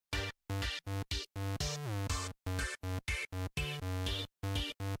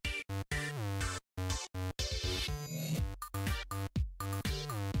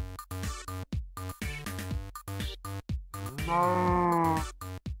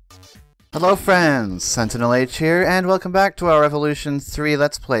Hello friends, SentinalhMC here, and welcome back to our Revolution 3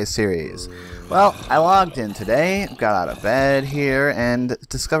 Let's Play series. Well, I logged in today, got out of bed here, and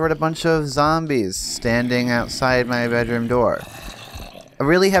discovered a bunch of zombies standing outside my bedroom door. I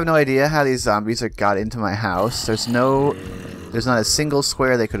really have no idea how these zombies got into my house. There's not a single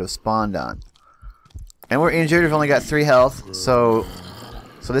square they could have spawned on. And we're injured, we've only got 3 health, so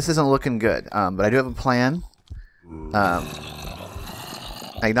this isn't looking good. But I do have a plan.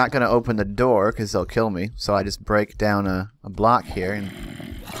 I'm not going to open the door because they'll kill me, so I just break down a block here, and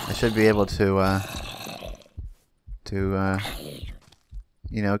I should be able to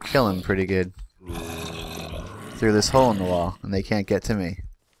you know, kill him pretty good through this hole in the wall, and they can't get to me.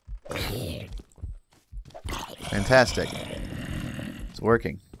 Fantastic. It's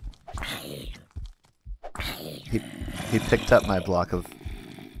working. He picked up my block of...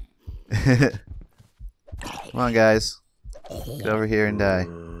 Come on, guys. Get over here and die.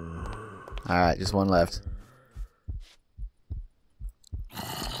 Alright, just one left.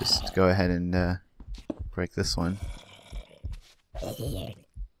 Just go ahead and break this one. Here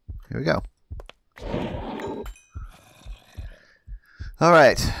we go.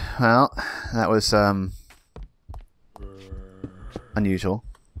 Alright, well, that was unusual.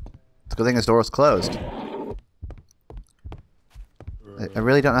 It's a good thing this door was closed. I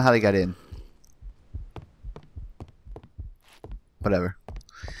really don't know how they got in. Whatever.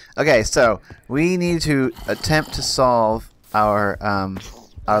 Okay, so we need to attempt to solve our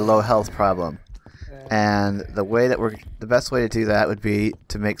low health problem, and the best way to do that would be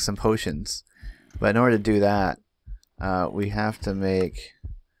to make some potions. But in order to do that, we have to make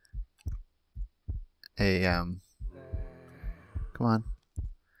a come on.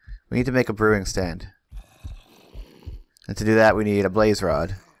 We need to make a brewing stand, and to do that, we need a blaze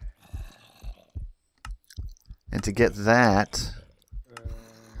rod. And to get that,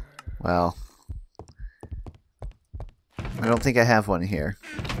 well, I don't think I have one here.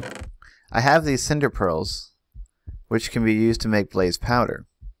 I have these cinder pearls, which can be used to make blaze powder.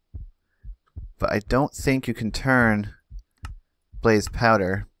 But I don't think you can turn blaze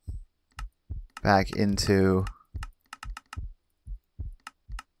powder back into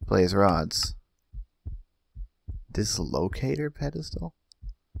blaze rods. Dislocator pedestal?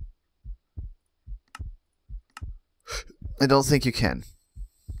 I don't think you can.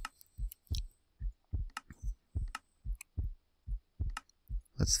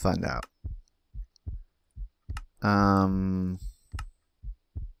 Let's find out.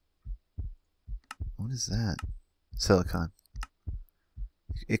 What is that? Silicon.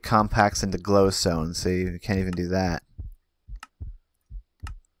 It compacts into glowstone, so you can't even do that.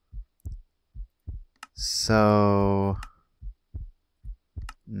 So...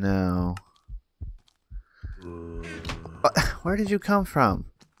 no. Where did you come from?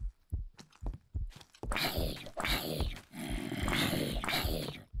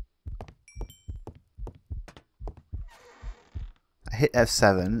 I hit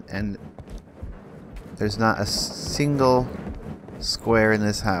F7 and there's not a single square in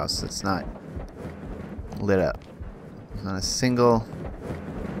this house that's not lit up. There's not a single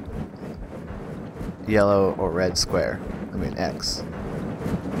yellow or red square. I mean X.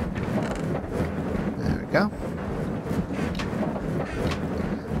 There we go.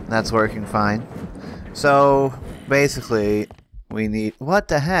 That's working fine. So basically we need... what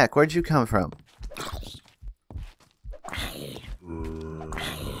the heck? Where'd you come from?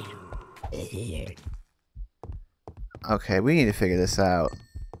 Okay, we need to figure this out,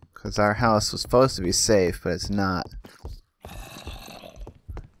 because our house was supposed to be safe, but it's not.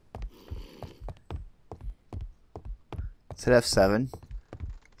 Let's hit F7.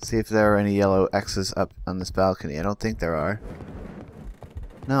 See if there are any yellow X's up on this balcony. I don't think there are.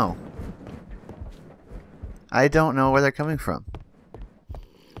 No. I don't know where they're coming from.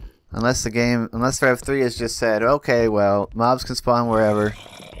 Unless Rev 3 has just said, okay, well, mobs can spawn wherever.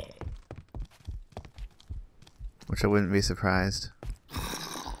 Which I wouldn't be surprised.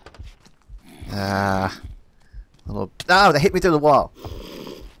 Oh, they hit me through the wall.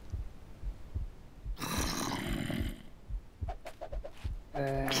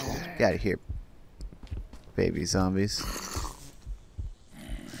 Get out of here, baby zombies.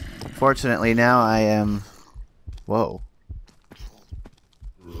 Fortunately, now I am... whoa.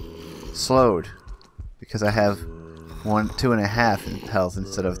 Slowed. Because I have 2.5 in health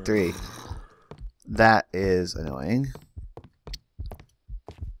instead of 3. That is annoying.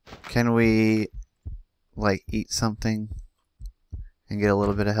 Can we, like, eat something and get a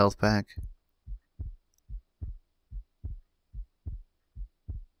little bit of health back?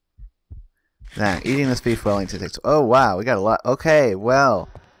 Nah, eating this beef Wellington takes... Oh, wow, we got a lot. Okay, well.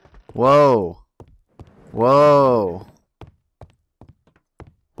 Whoa. Whoa.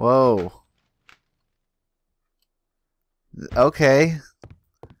 Whoa. Okay.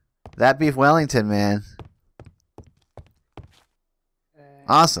 That beef Wellington, man.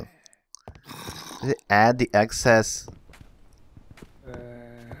 Awesome. Did it add the excess?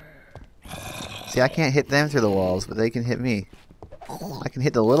 See, I can't hit them through the walls, but they can hit me. I can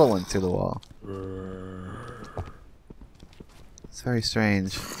hit the little one through the wall. It's very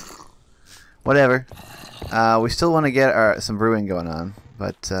strange. Whatever. We still want to get some brewing going on,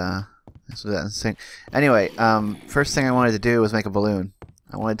 but that's insane. Anyway, first thing I wanted to do was make a balloon.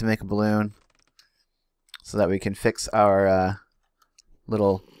 I wanted to make a balloon so that we can fix our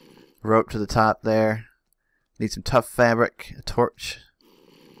little rope to the top there. Need some tough fabric, a torch.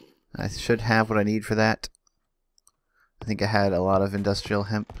 I should have what I need for that. I think I had a lot of industrial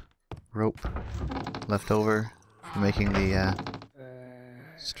hemp rope left over for making the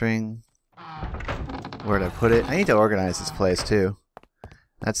string. Where'd I put it? I need to organize this place too.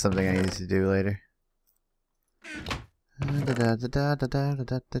 That's something I need to do later.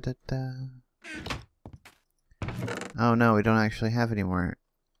 Oh no, we don't actually have any more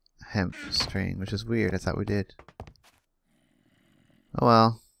hemp string, which is weird. I thought we did. Oh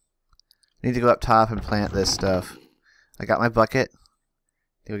well. I need to go up top and plant this stuff. I got my bucket.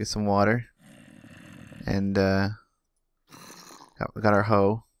 Go get some water. And we got our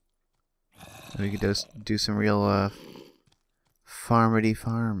hoe. And we could just do some real farmity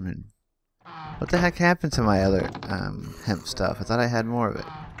farming. What the heck happened to my other hemp stuff? I thought I had more of it.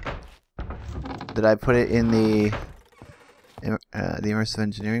 Did I put it in the immersive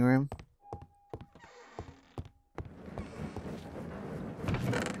engineering room?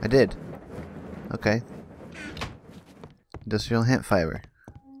 I did. Okay. Industrial hemp fiber.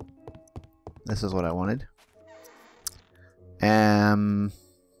 This is what I wanted.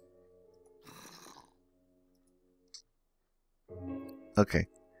 Okay.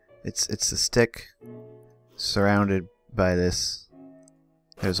 It's a stick surrounded by this.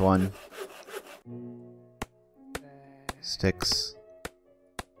 There's one. Sticks.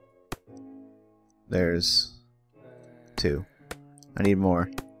 There's two. I need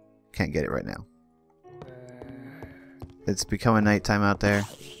more. Can't get it right now. It's becoming nighttime out there.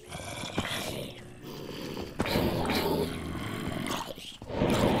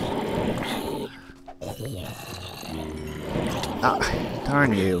 Ah,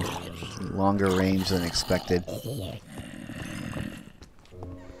 darn you. Longer range than expected.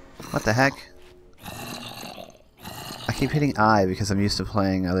 What the heck? I keep hitting I because I'm used to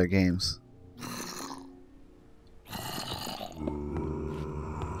playing other games.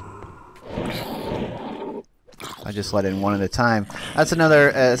 I just let in one at a time. That's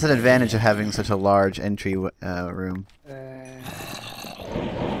another. That's an advantage of having such a large entry room.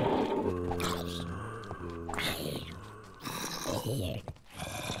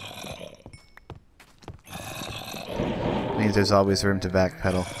 Means there's always room to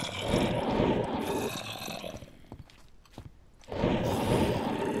backpedal.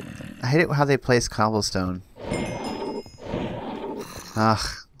 I hate it how they place cobblestone. Ugh.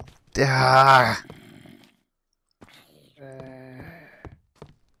 Ah.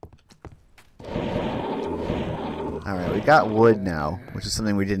 Alright, we got wood now, which is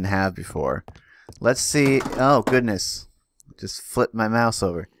something we didn't have before. Let's see. Oh, goodness. Just flipped my mouse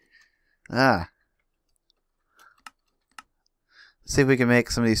over. Ah. Let's see if we can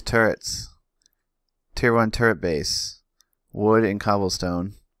make some of these turrets. Tier 1 turret base. Wood and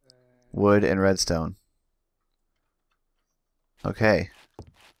cobblestone. Wood and redstone. Okay.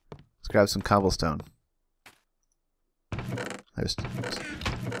 Let's grab some cobblestone.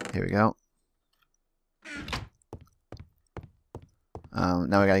 Here we go.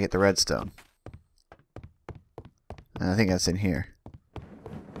 Now we gotta get the redstone. And I think that's in here.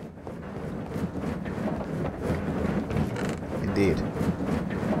 Indeed.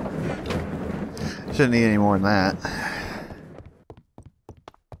 Shouldn't need any more than that.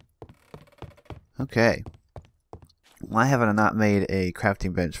 Okay. Why haven't I not made a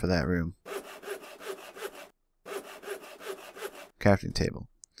crafting bench for that room? Crafting table.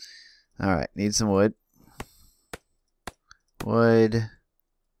 Alright, need some wood. Wood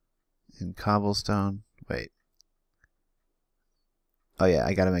and cobblestone. Wait. Oh yeah,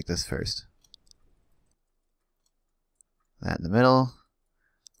 I gotta make this first. That in the middle.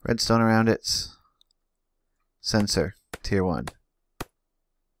 Redstone around it. Sensor. Tier 1.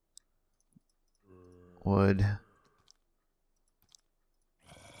 Wood.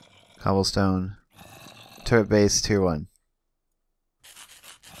 Cobblestone. Turret base. Tier 1.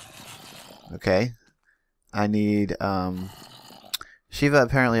 Okay. I need, Shiva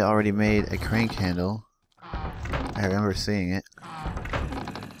apparently already made a crank handle. I remember seeing it.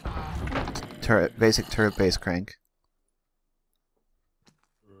 Basic turret-based crank.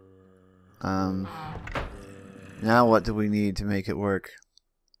 Now what do we need to make it work?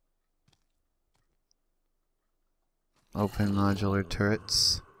 Open modular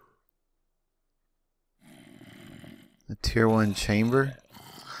turrets. A tier 1 chamber?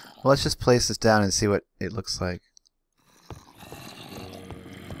 Well, let's just place this down and see what it looks like.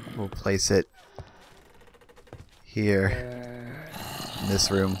 We'll place it here in this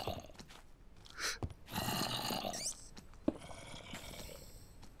room.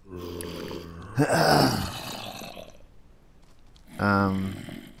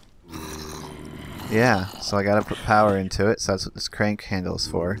 Yeah, so I gotta put power into it, so that's what this crank handle is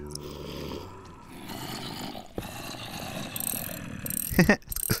for.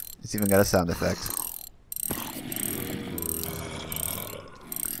 It's even got a sound effect.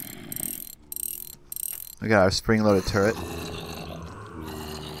 We got our spring-loaded turret.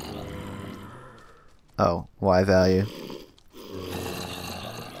 Oh, Y value.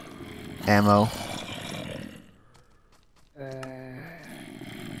 Ammo.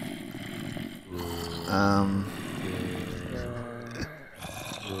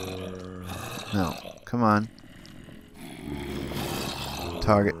 No, come on.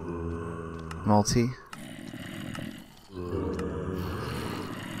 Target. Multi.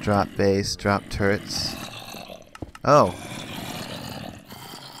 Drop base, drop turrets. Oh!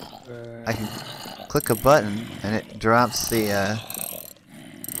 I can click a button and it drops the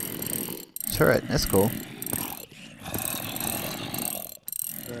turret. That's cool.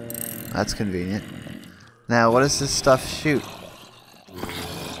 That's convenient. Now, what does this stuff shoot?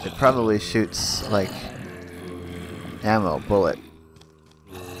 It probably shoots, like, ammo, bullet.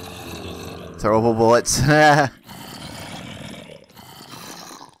 Throwable bullets.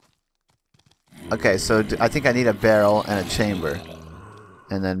 Okay, so I think I need a barrel and a chamber.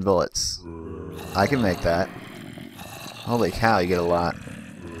 And then bullets. I can make that. Holy cow, you get a lot.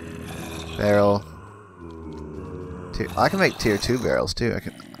 Barrel. I can make tier 2 barrels, too.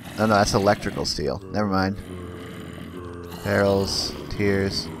 Oh no, that's electrical steel. Never mind. Barrels,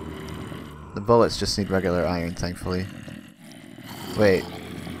 tiers. The bullets just need regular iron, thankfully. Wait.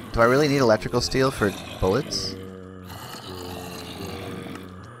 Do I really need electrical steel for bullets?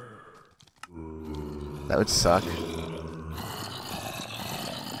 That would suck.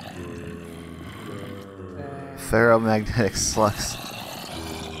 Ferromagnetic slugs.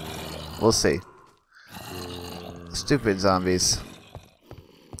 We'll see. Stupid zombies.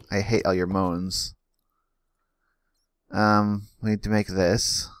 I hate all your moans. We need to make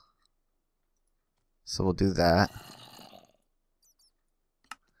this. So we'll do that.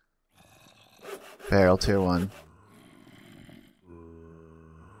 Barrel tier 1.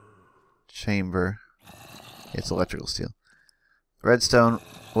 Chamber. It's electrical steel. Redstone,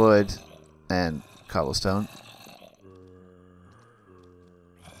 wood, and cobblestone.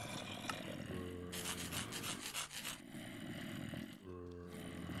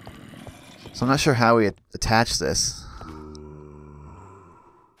 So I'm not sure how we attach this.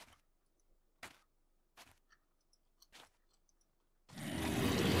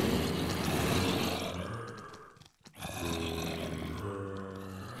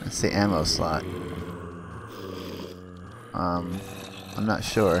 That's the ammo slot. I'm not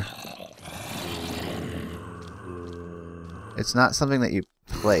sure. It's not something that you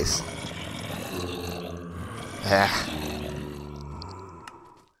place. Ah.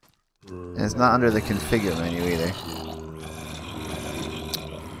 And it's not under the configure menu either.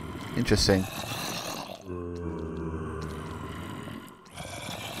 Interesting.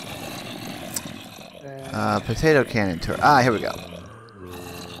 Potato cannon turret. Ah, here we go.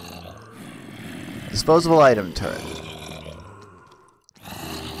 Disposable item turret.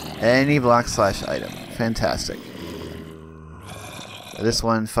 Any block / item. Fantastic. This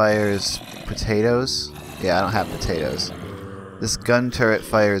one fires potatoes. Yeah, I don't have potatoes. This gun turret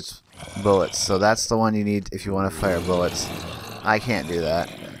fires bullets, so that's the one you need if you want to fire bullets. I can't do that,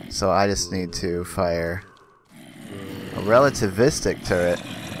 so I just need to fire a relativistic turret.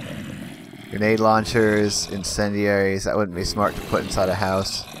 Grenade launchers, incendiaries, that wouldn't be smart to put inside a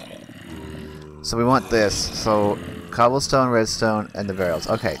house. So we want this, so cobblestone, redstone, and the barrels.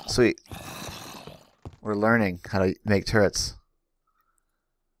 Okay, sweet. We're learning how to make turrets.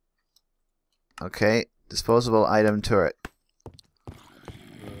 Okay, disposable item turret.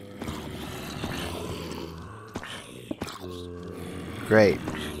 Great.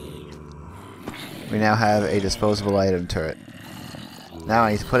 We now have a disposable item turret. Now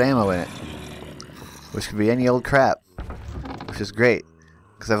I need to put ammo in it. which could be any old crap, which is great,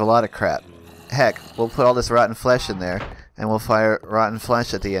 because I have a lot of crap. Heck, we'll put all this rotten flesh in there, and we'll fire rotten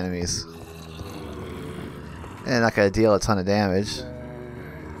flesh at the enemies. And not going to deal a ton of damage.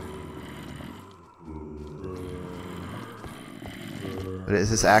 But is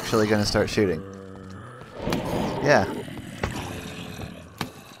this actually going to start shooting? Yeah.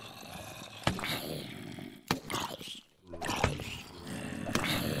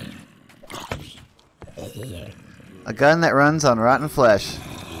 A gun that runs on rotten flesh.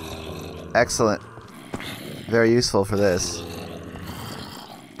 Excellent. Very useful for this.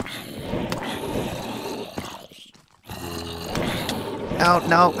 Oh,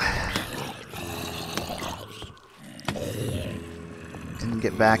 no. Didn't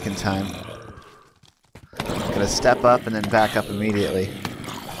get back in time. Gotta step up and then back up immediately.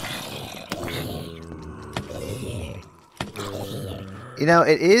 You know,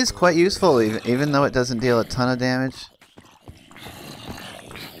 it is quite useful, even though it doesn't deal a ton of damage.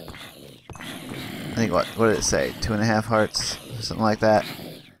 I think, what did it say? 2.5 hearts? Or something like that.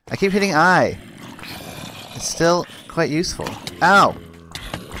 I keep hitting I. It's still quite useful. Ow!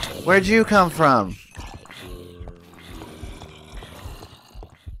 Where'd you come from?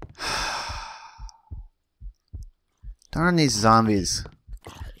 Darn these zombies.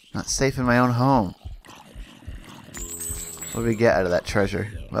 Not safe in my own home. What do we get out of that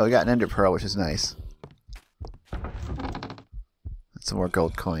treasure? Well, we got an ender pearl, which is nice. And some more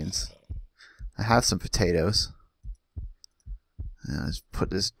gold coins. I have some potatoes. Let's put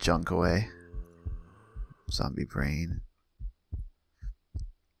this junk away. Zombie brain.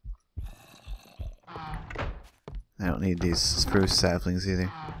 I don't need these spruce saplings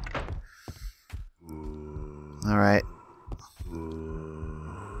either. Alright.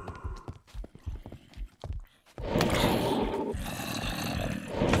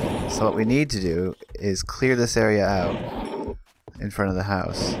 So what we need to do is clear this area out in front of the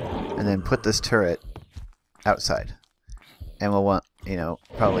house and then put this turret outside. And we'll want, you know,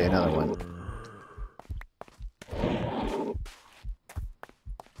 probably another one.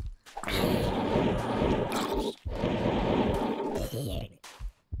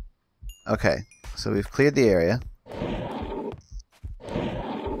 Okay, so we've cleared the area.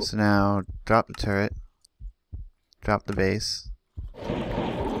 So now drop the turret, drop the base,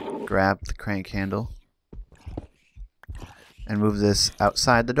 grab the crank handle, and move this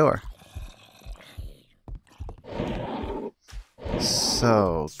outside the door.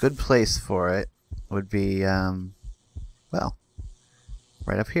 So, good place for it would be, well,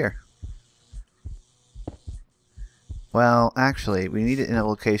 right up here. Well, actually, we need it in a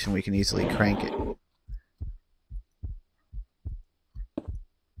location we can easily crank it.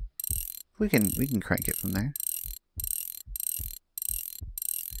 We can crank it from there.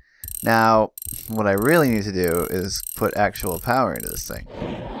 Now, what I really need to do is put actual power into this thing.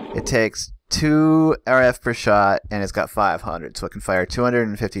 It takes 2 RF per shot, and it's got 500, so it can fire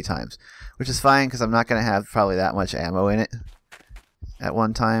 250 times, which is fine because I'm not going to have probably that much ammo in it at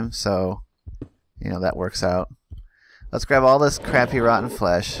one time, so, you know, that works out. Let's grab all this crappy rotten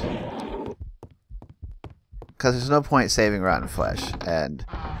flesh, because there's no point saving rotten flesh, and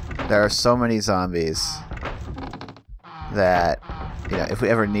there are so many zombies that, you know, if we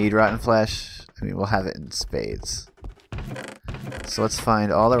ever need rotten flesh, I mean, we'll have it in spades. So let's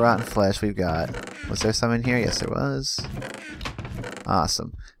find all the rotten flesh we've got. Was there some in here? Yes, there was.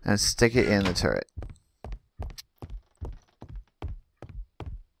 Awesome. And stick it in the turret.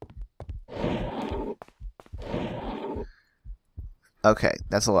 Okay,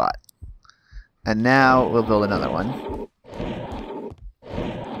 that's a lot. And now we'll build another one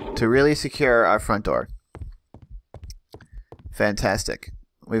to really secure our front door. Fantastic.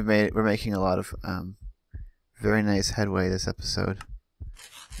 We're making a lot of very nice headway this episode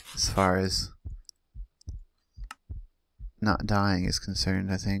as far as not dying is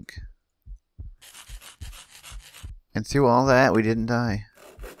concerned, I think. And through all that, we didn't die.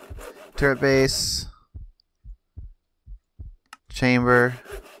 Turret base, chamber.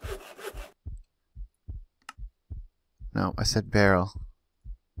 No, I said barrel.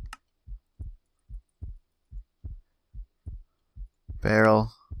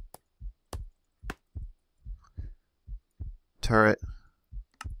 Barrel. Turret.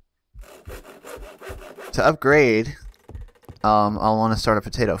 To upgrade, I'll want to start a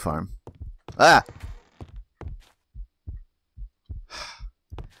potato farm. Ah!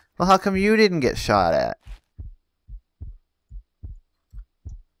 Well, how come you didn't get shot at?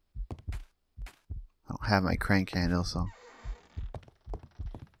 I don't have my crank handle, so...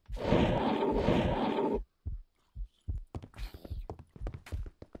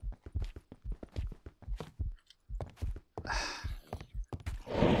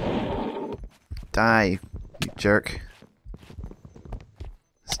 Die, you jerk.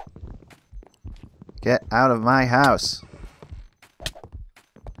 Get out of my house.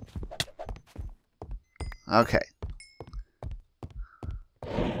 Okay.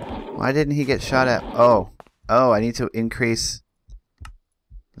 Why didn't he get shot at? Oh, I need to increase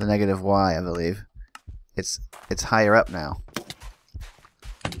the negative Y, I believe. It's higher up now.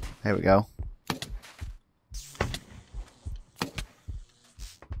 There we go.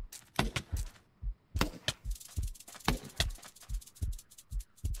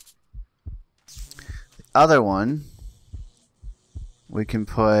 The other one we can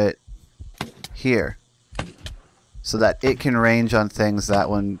put here so that it can range on things that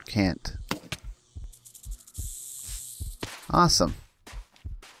one can't. Awesome.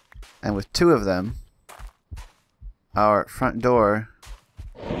 And with two of them, our front door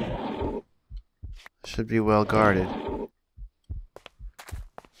should be well guarded.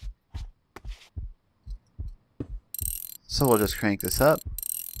 So we'll just crank this up.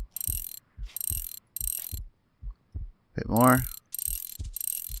 A bit more.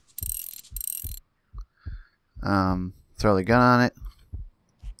 Throw the gun on it.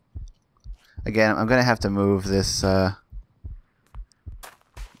 Again, I'm gonna have to move this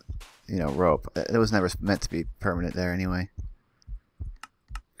rope. It was never meant to be permanent there anyway.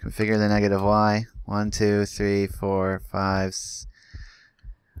 Configure the negative Y. 1, 2, 3, 4, 5.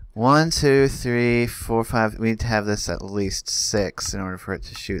 1, 2, 3, 4, 5. We need to have this at least 6 in order for it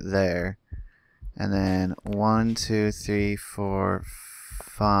to shoot there. And then 1, 2, 3, 4,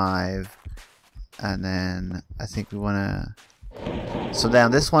 5. And then I think we want to... So now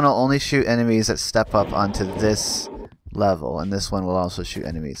this one will only shoot enemies that step up onto this level. And this one will also shoot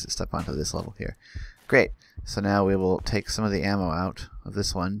enemies that step onto this level here. Great. So now we will take some of the ammo out of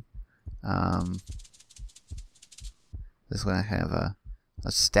this one. This one I have a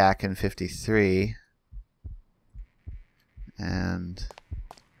stack in 53. And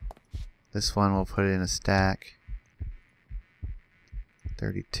this one we'll put it in a stack.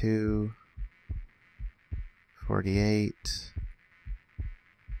 32. 48,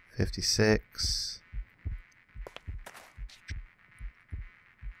 56,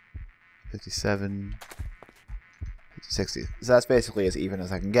 57, 60. So that's basically as even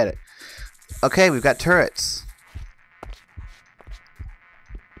as I can get it. Okay, we've got turrets.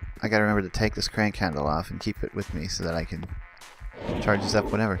 I gotta remember to take this crank handle off and keep it with me so that I can charge this up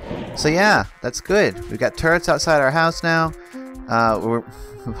whenever. So yeah, that's good. We've got turrets outside our house now.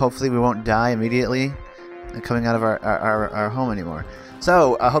 Hopefully we won't die immediately coming out of our home anymore.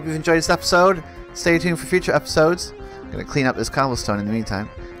 So I hope you've enjoyed this episode. Stay tuned for future episodes. I'm gonna clean up this cobblestone in the meantime.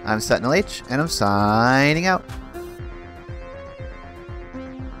 I'm SentinalH, and I'm signing out.